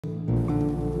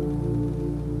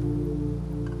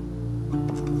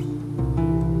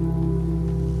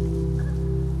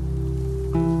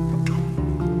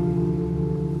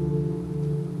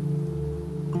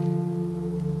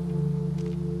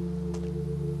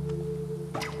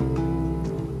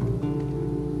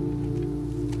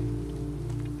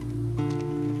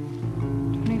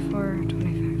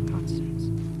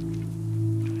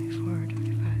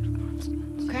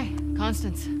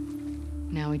Constance.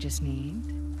 Now we just need...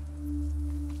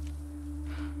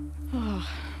 Oh,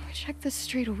 we checked this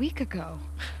street a week ago.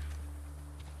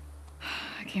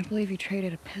 I can't believe you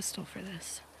traded a pistol for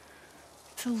this.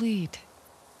 It's a lead.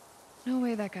 No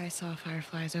way that guy saw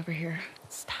fireflies over here.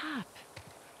 Stop.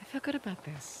 I feel good about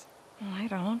this. Well, I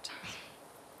don't.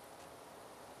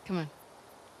 Come on.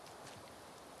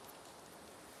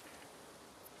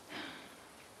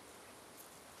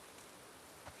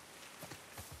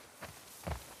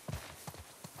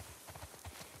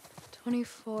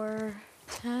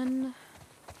 $24.10.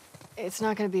 It's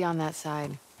not gonna be on that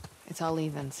side. It's all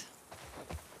evens.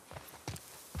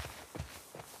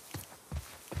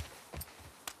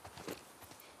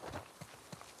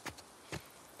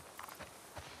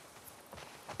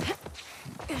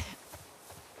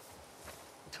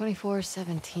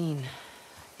 $24.17.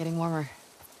 Getting warmer.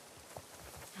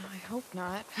 I hope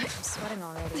not. I'm sweating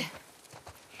already.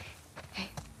 Hey,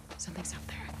 something's out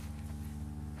there.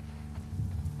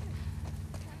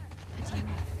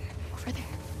 Over there.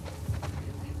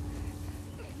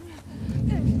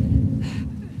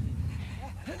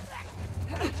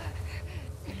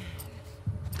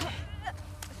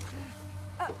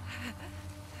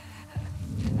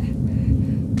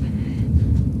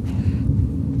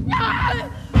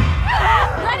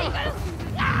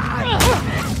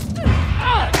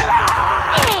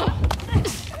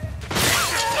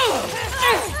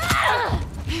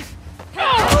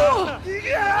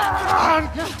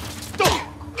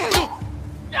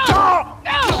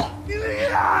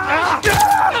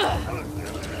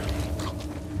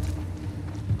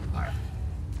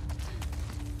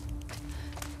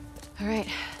 All right,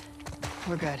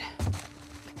 we're good.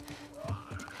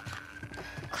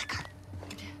 Clicker.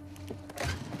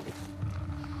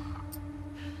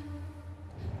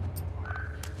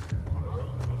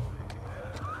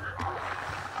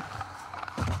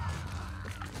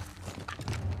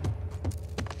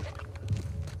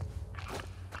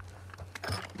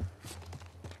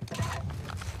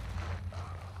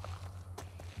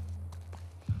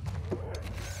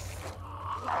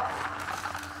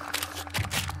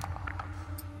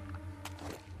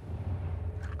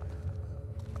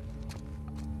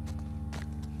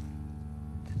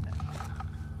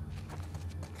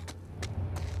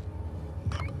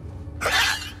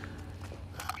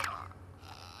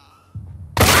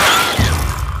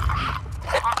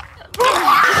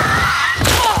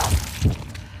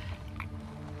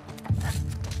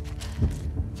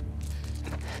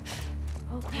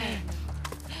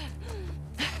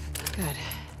 Good.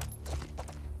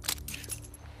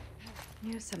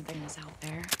 Knew something was out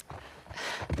there.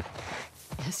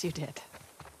 Yes, you did.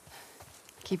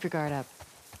 Keep your guard up.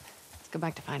 Let's go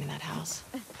back to finding that house.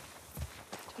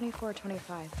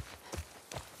 24.25.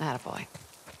 Attaboy.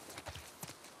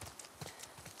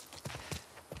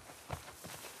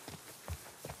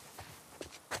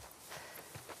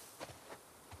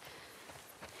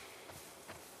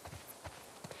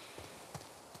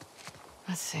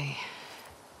 Let's see.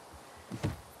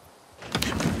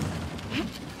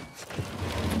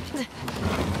 Good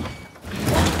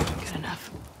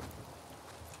enough.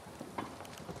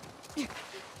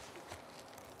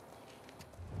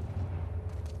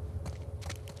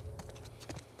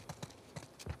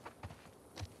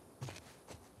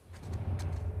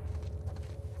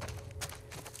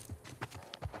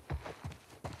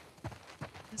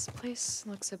 This place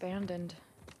looks abandoned.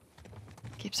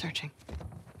 Keep searching.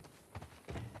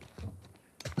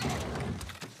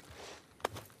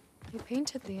 They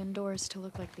painted the indoors to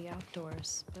look like the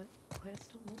outdoors, but why does it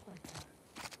still look like that?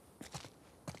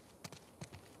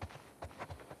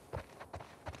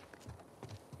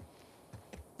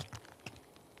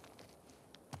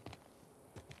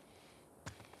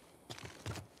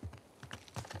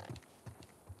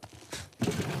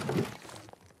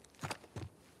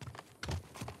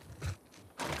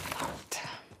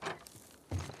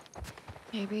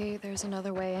 Maybe there's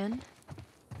another way in?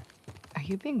 Are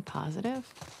you being positive?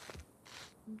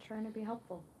 I'm trying to be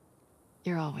helpful.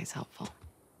 You're always helpful.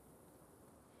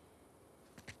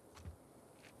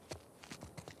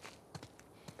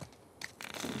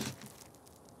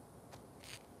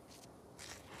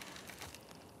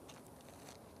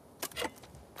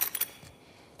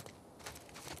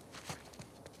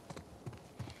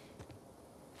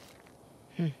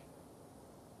 Hmm.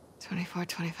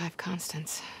 2425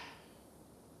 Constance.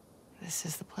 This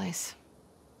is the place.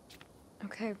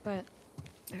 Okay, but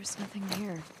there's nothing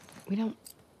here. We don't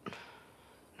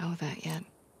know that yet.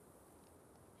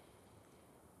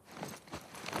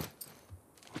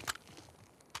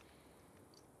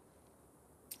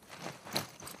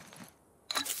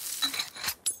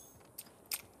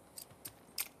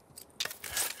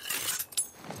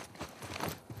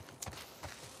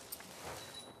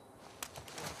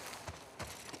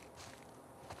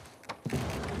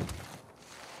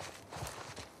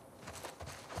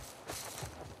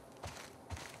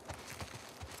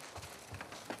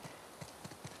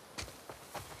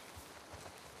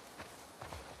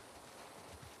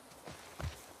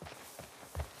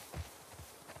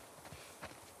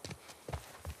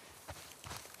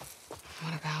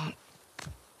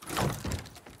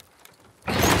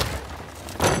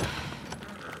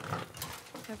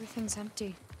 Everything's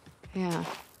empty. Yeah,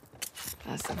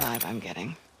 that's the vibe I'm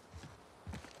getting.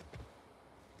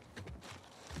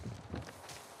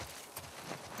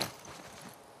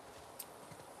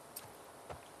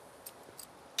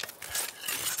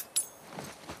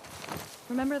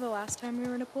 Remember the last time we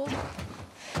were in a pool?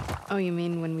 Oh, you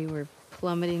mean when we were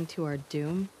plummeting to our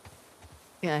doom?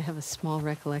 Yeah, I have a small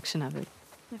recollection of it.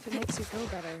 If it makes you feel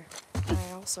better,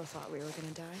 I also thought we were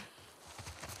gonna die.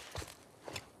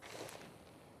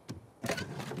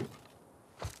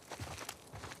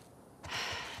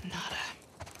 Nada.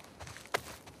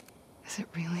 Is it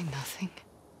really nothing?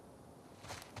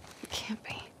 It can't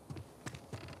be.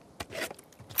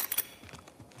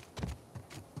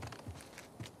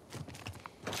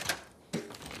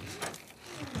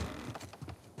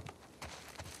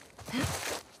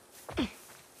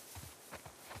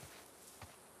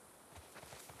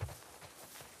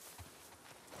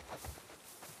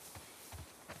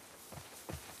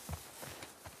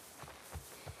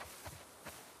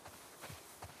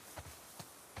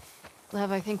 Lev,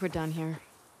 I think we're done here.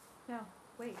 No,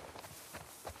 wait.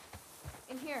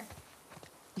 In here.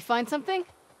 You find something?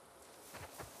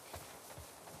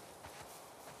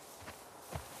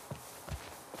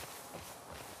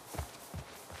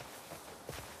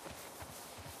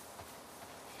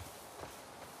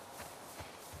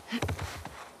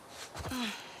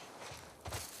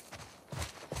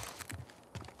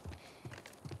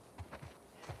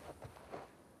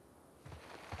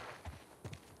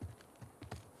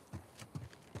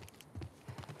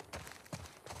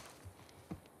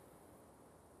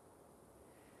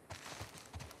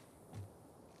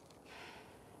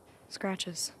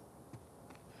 Scratches.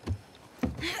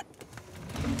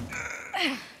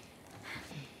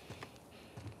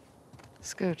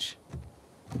 Scooch.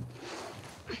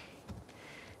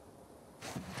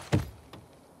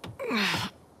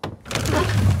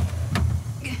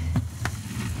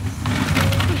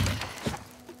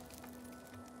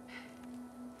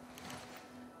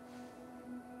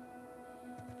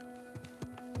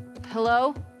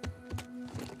 Hello?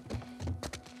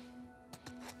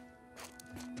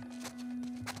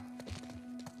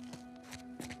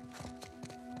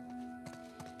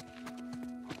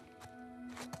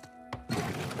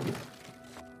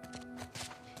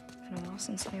 Been a while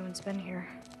since anyone's been here.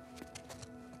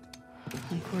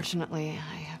 Unfortunately,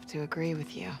 I have to agree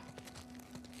with you.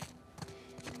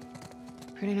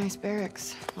 Pretty nice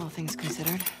barracks, all things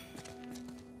considered.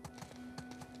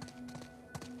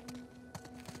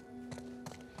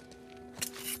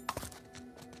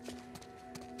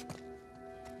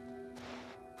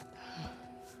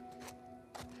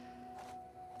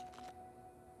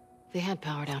 They had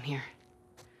power down here.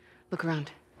 Look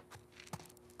around.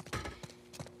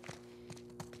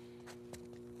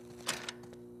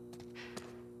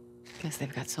 Guess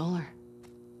they've got solar.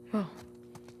 Whoa.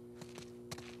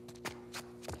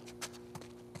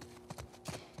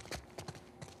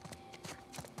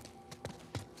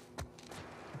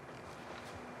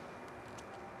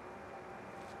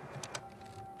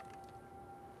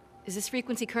 Is this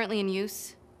frequency currently in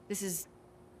use? This is...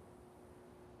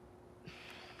 Do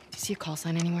you see a call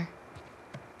sign anywhere?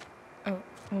 Oh,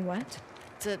 what?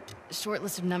 It's a short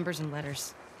list of numbers and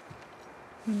letters.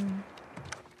 Fuck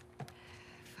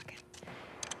it.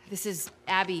 This is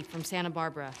Abby from Santa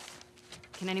Barbara.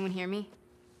 Can anyone hear me?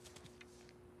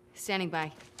 Standing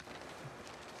by.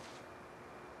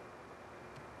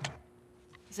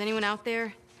 Is anyone out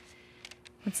there?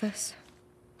 What's this?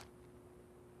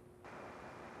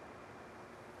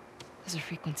 Those are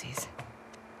frequencies.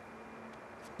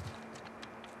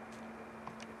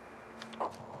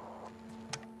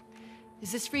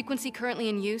 Is this frequency currently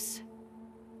in use?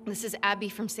 This is Abby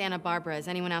from Santa Barbara. Is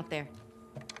anyone out there?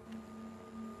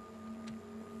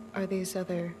 Are these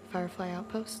other Firefly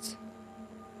outposts?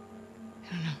 I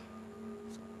don't know.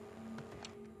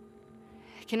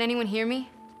 Can anyone hear me?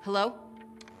 Hello?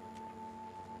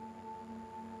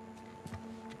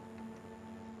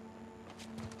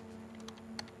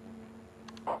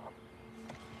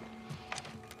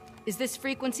 Is this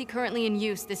frequency currently in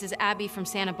use? This is Abby from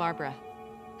Santa Barbara.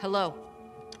 Hello?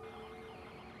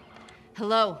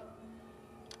 Hello?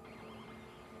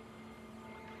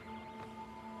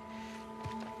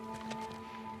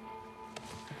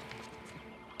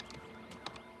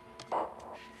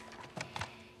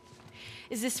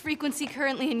 Is this frequency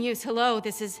currently in use? Hello,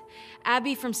 this is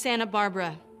Abby from Santa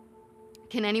Barbara.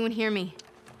 Can anyone hear me?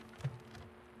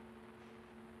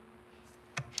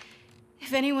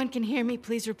 If anyone can hear me,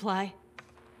 please reply.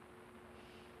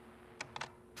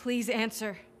 Please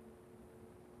answer.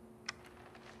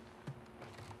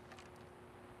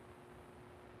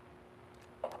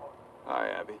 Hi,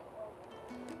 Abby.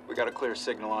 We got a clear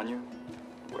signal on you.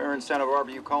 Where in Santa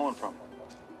Barbara are you calling from?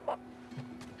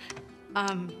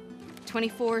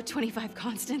 2425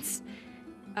 Constance.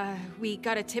 We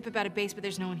got a tip about a base, but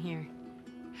there's no one here.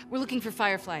 We're looking for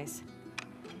fireflies.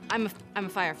 I'm a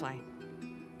firefly.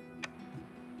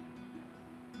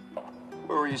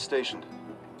 Where were you stationed?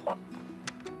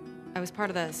 I was part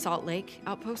of the Salt Lake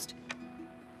outpost.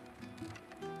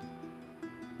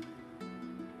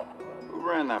 Who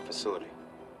ran that facility?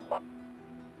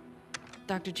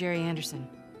 Dr. Jerry Anderson.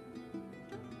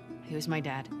 He was my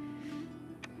dad.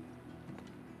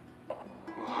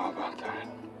 Well, how about that?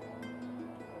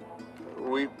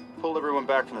 We pulled everyone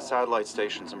back from the satellite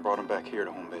stations and brought them back here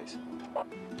to home base.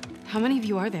 How many of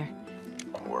you are there?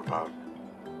 We're about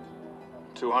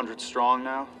 200 strong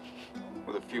now,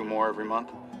 with a few more every month.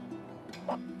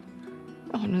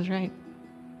 Owen was right.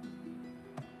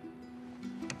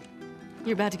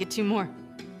 You're about to get 2 more.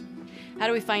 How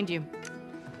do we find you?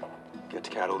 Get to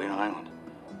Catalina Island.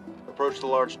 Approach the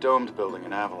large domed building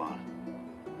in Avalon.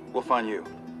 We'll find you.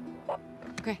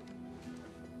 Okay.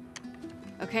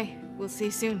 Okay, we'll see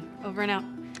you soon. Over and out.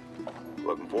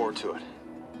 Looking forward to it.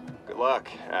 Good luck,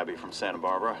 Abby from Santa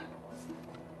Barbara.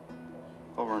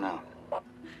 Over and out.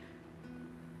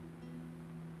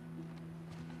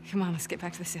 Come on, let's get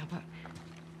back to the sailboat.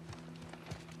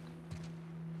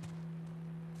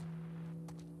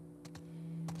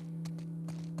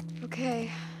 Okay,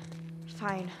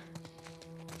 fine.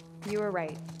 You were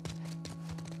right.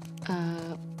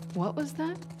 What was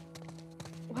that?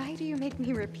 Why do you make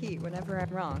me repeat whenever I'm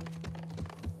wrong?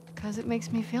 'Cause it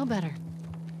makes me feel better.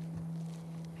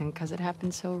 And 'cause it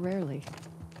happens so rarely.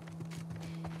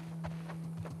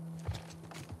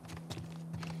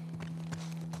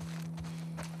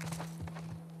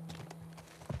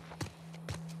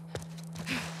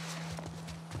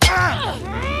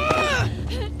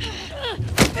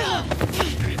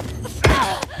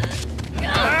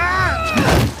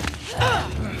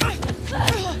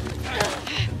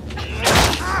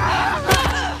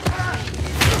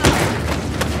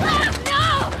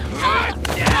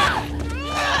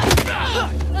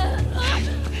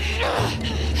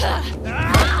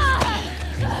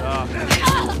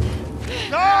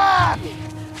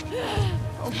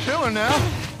 Now.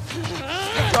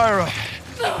 Fire up.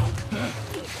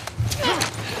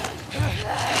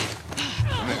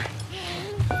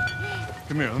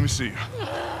 Come here, let me see you.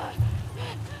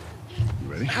 You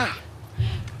ready?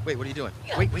 Wait, what are you doing?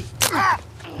 Wait.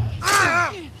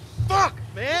 Fuck,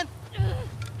 man!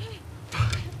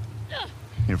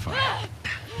 You're fine.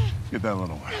 Get that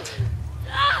little one.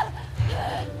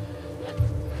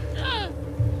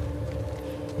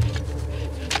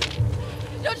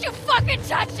 Don't you fucking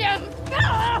touch him!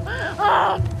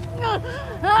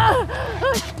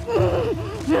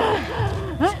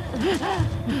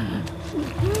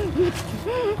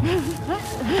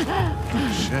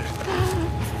 Shit.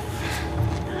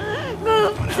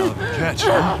 One hell of a catch,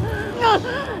 huh?